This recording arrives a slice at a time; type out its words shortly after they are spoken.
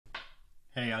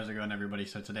Hey, how's it going, everybody?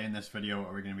 So today in this video,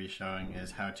 what we're going to be showing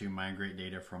is how to migrate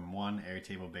data from one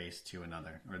Airtable base to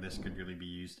another. Or this could really be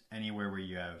used anywhere where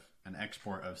you have an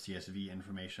export of CSV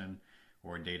information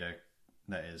or data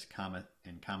that is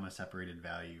in comma separated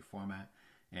value format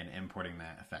and importing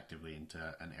that effectively into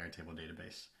an Airtable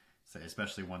database. So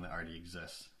especially one that already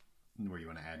exists where you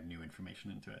want to add new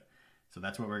information into it. So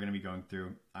that's what we're going to be going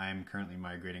through. I'm currently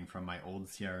migrating from my old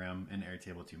CRM in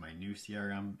Airtable to my new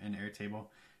CRM in Airtable.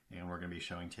 And we're going to be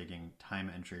showing taking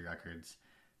time entry records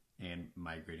and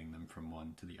migrating them from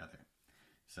one to the other.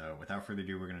 So without further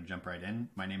ado, we're going to jump right in.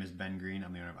 My name is Ben Green.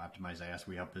 I'm the owner of Optimize.is.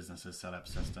 We help businesses set up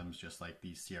systems just like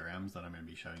these CRMs that I'm going to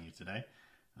be showing you today.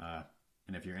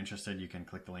 And if you're interested, you can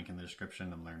click the link in the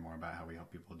description and learn more about how we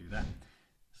help people do that.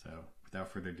 So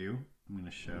without further ado, I'm going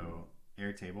to show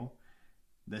Airtable.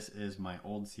 This is my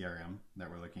old CRM that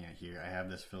we're looking at here. I have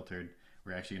this filtered.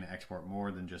 We're actually going to export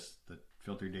more than just the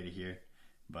filtered data here,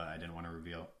 but I didn't want to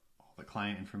reveal all the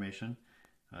client information.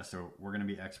 So we're going to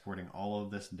be exporting all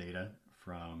of this data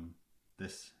from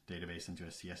this database into a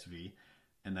CSV,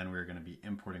 and then we're going to be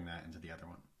importing that into the other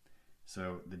one.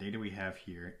 So the data we have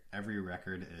here, every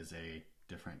record is a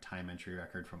different time entry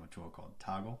record from a tool called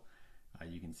Toggle.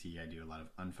 You can see I do a lot of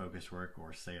unfocused work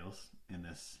or sales in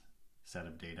this set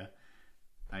of data.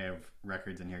 I have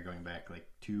records in here going back like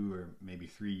 2 or maybe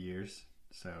 3 years,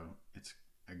 so it's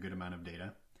a good amount of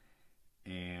data.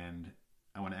 And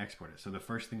I want to export it. So the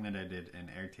first thing that I did in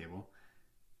Airtable,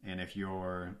 and if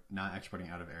you're not exporting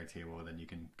out of Airtable, then you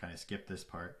can kind of skip this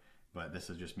part, but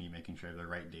this is just me making sure I have the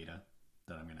right data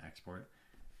that I'm going to export.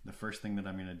 The first thing that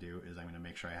I'm going to do is I'm going to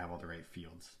make sure I have all the right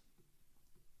fields.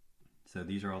 So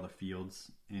these are all the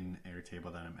fields in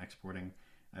Airtable that I'm exporting.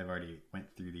 I've already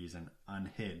went through these and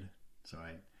unhid. So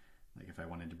like if I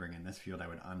wanted to bring in this field, I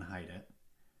would unhide it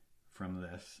from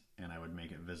this and I would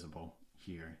make it visible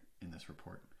here in this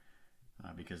report,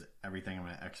 because everything I'm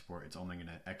going to export, it's only going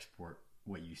to export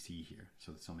what you see here.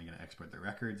 So it's only going to export the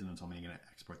records and it's only going to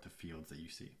export the fields that you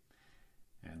see.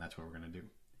 And that's what we're going to do.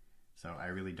 So I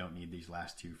really don't need these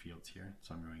last 2 fields here.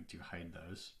 So I'm going to hide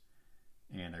those.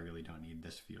 And I really don't need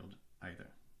this field either.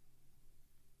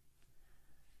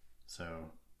 So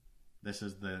this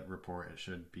is the report. It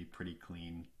should be pretty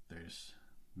clean.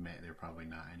 There probably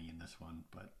not any in this one,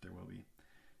 but there will be.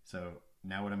 So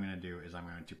now what I'm going to do is I'm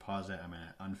going to pause it. I'm going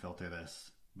to unfilter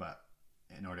this, but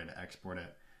in order to export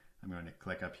it, I'm going to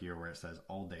click up here where it says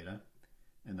all data,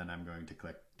 and then I'm going to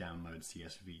click download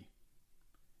CSV.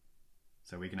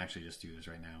 So we can actually just do this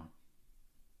right now,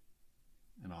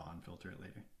 and I'll unfilter it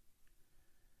later.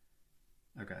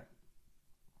 Okay.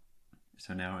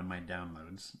 So now in my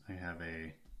downloads, I have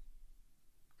a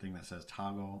thing that says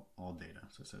toggle all data.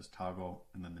 So it says toggle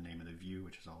and then the name of the view,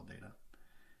 which is all data.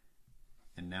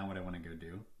 And now what I want to go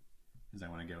do is I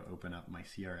want to go open up my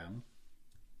CRM,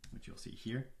 which you'll see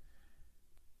here.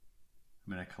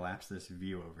 I'm going to collapse this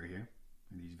view over here,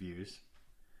 these views,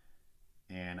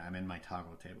 and I'm in my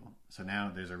toggle table. So now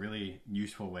there's a really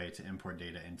useful way to import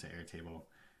data into Airtable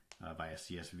via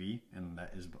CSV, and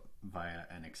that is via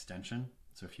an extension.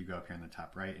 So if you go up here in the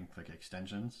top right and click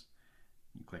extensions,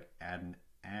 you click add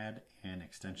an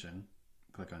extension,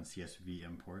 click on CSV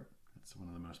import. That's one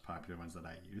of the most popular ones that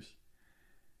I use.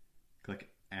 Click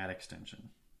add extension.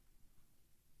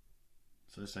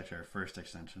 So this is actually our first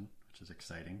extension, which is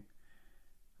exciting.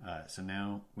 So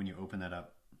now when you open that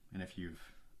up, and if you've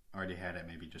already had it,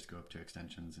 maybe just go up to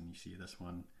extensions and you see this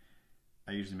one.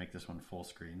 I usually make this one full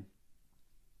screen.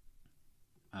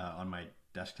 On my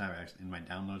desktop, in my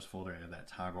downloads folder, I have that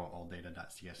toggle all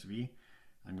data.csv.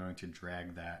 I'm going to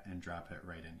drag that and drop it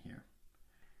right in here.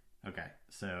 Okay,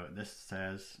 so this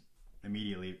says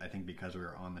immediately, I think because we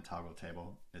were on the toggle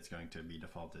table, it's going to be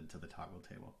defaulted to the toggle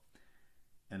table.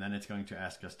 And then it's going to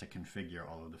ask us to configure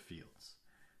all of the fields.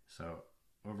 So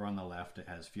over on the left, it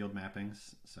has field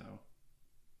mappings. So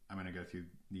I'm going to go through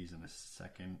these in a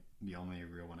second. The only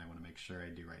real one I want to make sure I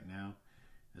do right now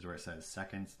is where it says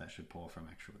seconds. That should pull from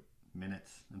actual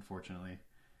minutes, unfortunately.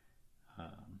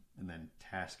 And then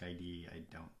task ID, I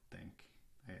don't think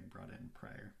I had brought in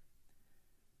prior.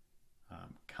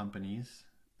 Companies,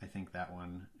 I think that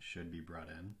one should be brought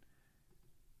in,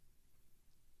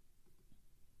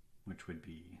 which would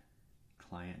be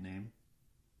client name,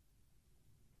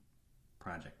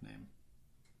 project name,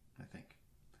 I think.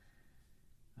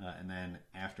 And then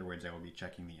afterwards, I will be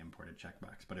checking the imported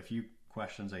checkbox. But a few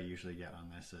questions I usually get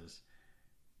on this is,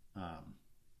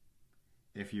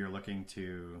 if you're looking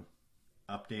to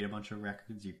update a bunch of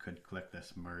records, you could click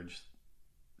this merge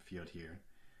field here.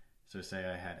 So say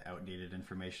I had outdated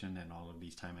information and all of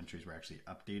these time entries were actually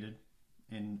updated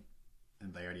and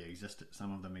they already existed.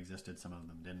 Some of them existed, some of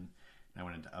them didn't. I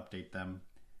wanted to update them.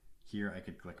 Here I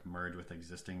could click merge with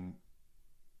existing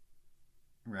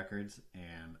records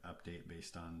and update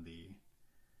based on the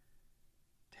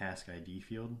task ID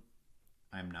field.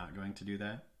 I'm not going to do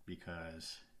that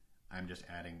because I'm just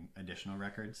adding additional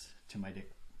records to my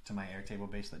Airtable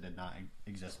base that did not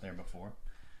exist there before.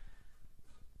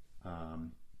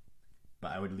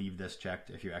 But I would leave this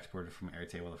checked. If you exported from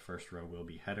Airtable, the first row will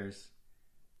be headers.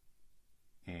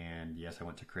 And yes, I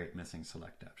want to create missing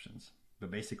select options. But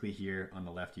basically here on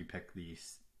the left, you pick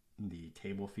the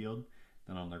table field.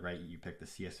 Then on the right, you pick the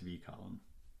CSV column.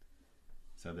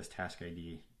 So this task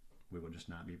ID, we will just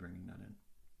not be bringing that in.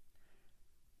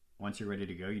 Once you're ready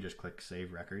to go, you just click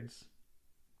Save Records.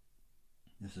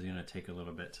 This is going to take a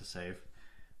little bit to save,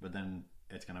 but then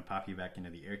it's going to pop you back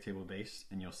into the Airtable base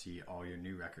and you'll see all your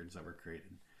new records that were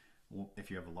created.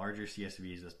 If you have larger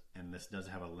CSVs, and this does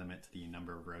have a limit to the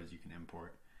number of rows you can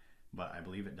import, but I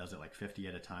believe it does it like 50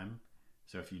 at a time.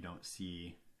 So if you don't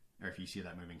see, or if you see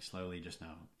that moving slowly, just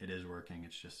know it is working.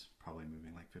 It's just probably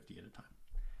moving like 50 at a time.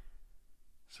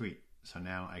 Sweet. So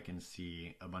now I can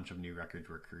see a bunch of new records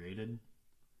were created.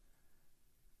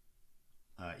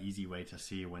 Easy way to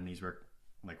see when these were,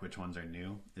 like which ones are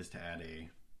new, is to add a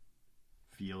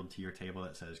field to your table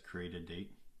that says created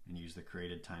date and use the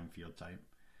created time field type.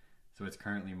 So it's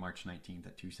currently March 19th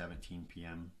at 2:17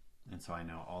 p.m. And so I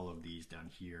know all of these down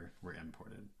here were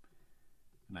imported.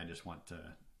 And I just want to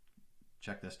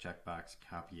check this checkbox,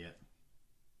 copy it.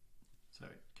 So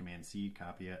Command C,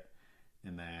 copy it.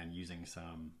 And then using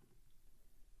some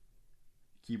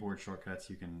keyboard shortcuts,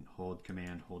 you can hold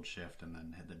Command, hold Shift, and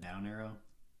then hit the down arrow.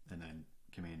 And then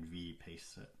Command V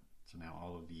pastes it. So now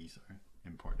all of these are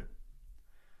imported.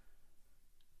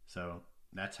 So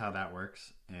that's how that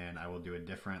works. And I will do a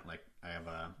different, like I have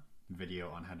a video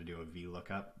on how to do a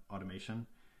VLOOKUP automation.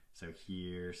 So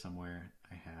here somewhere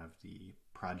I have the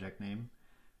project name.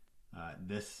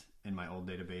 This in my old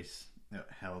database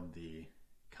held the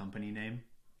company name.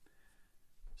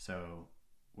 So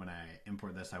when I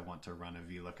import this, I want to run a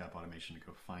VLOOKUP automation to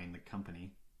go find the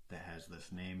company that has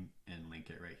this name and link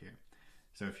it right here.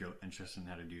 So if you're interested in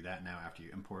how to do that now after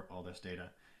you import all this data,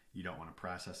 you don't want to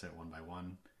process it one by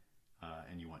one,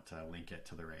 and you want to link it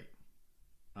to the right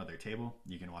other table,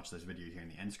 you can watch this video here in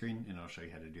the end screen and it'll show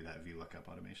you how to do that VLOOKUP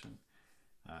automation.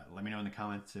 Let me know in the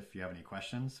comments if you have any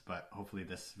questions, but hopefully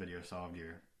this video solved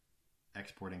your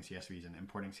exporting CSVs and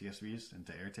importing CSVs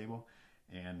into Airtable.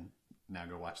 And now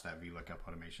go watch that VLOOKUP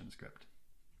automation script,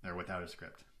 or without a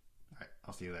script. All right,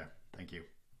 I'll see you there. Thank you.